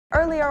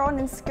Earlier on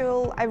in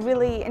school, I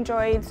really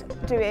enjoyed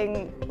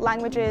doing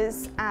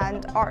languages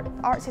and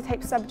artsy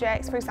type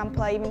subjects. For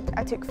example,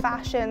 I took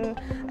fashion,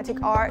 I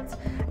took art.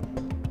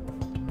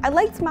 I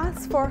liked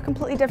maths for a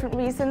completely different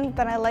reason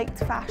than I liked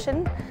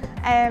fashion.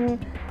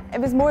 It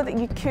was more that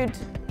you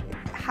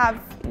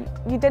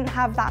didn't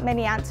have that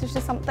many answers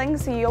to something,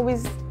 so you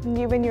always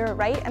knew when you were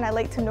right, and I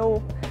like to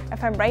know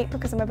if I'm right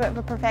because I'm a bit of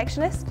a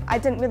perfectionist. I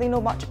didn't really know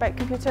much about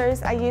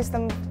computers. I used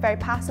them very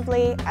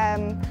passively.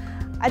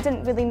 I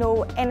didn't really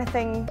know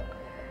anything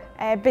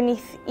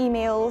beneath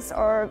emails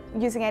or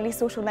using any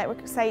social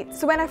network sites.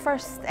 So when I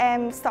first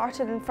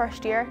started in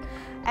first year,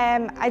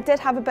 I did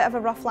have a bit of a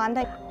rough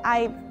landing.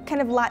 I kind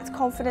of lacked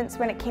confidence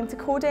when it came to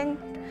coding.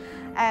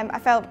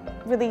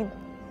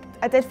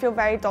 I did feel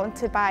very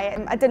daunted by it.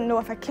 I didn't know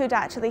if I could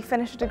actually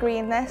finish a degree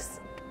in this.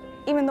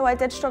 Even though I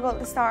did struggle at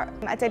the start,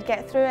 I did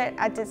get through it,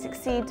 I did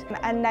succeed,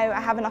 and now I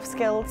have enough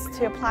skills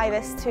to apply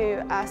this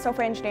to a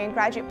software engineering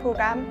graduate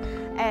programme,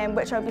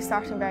 which I'll be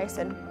starting very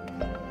soon.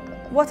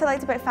 What I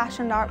liked about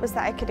fashion and art was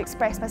that I could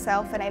express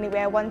myself in any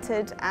way I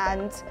wanted,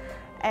 and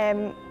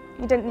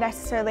you didn't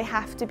necessarily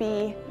have to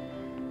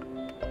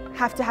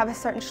have a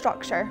certain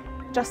structure.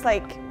 Just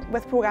like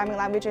with programming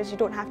languages, you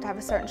don't have to have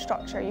a certain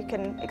structure, you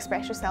can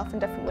express yourself in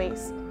different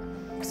ways.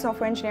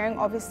 Software engineering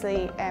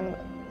obviously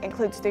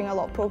includes doing a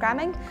lot of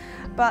programming,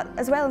 but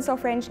as well in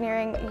software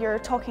engineering you're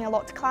talking a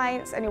lot to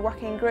clients and you're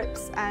working in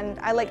groups, and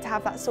I like to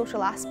have that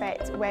social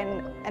aspect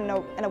when in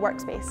a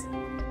workspace.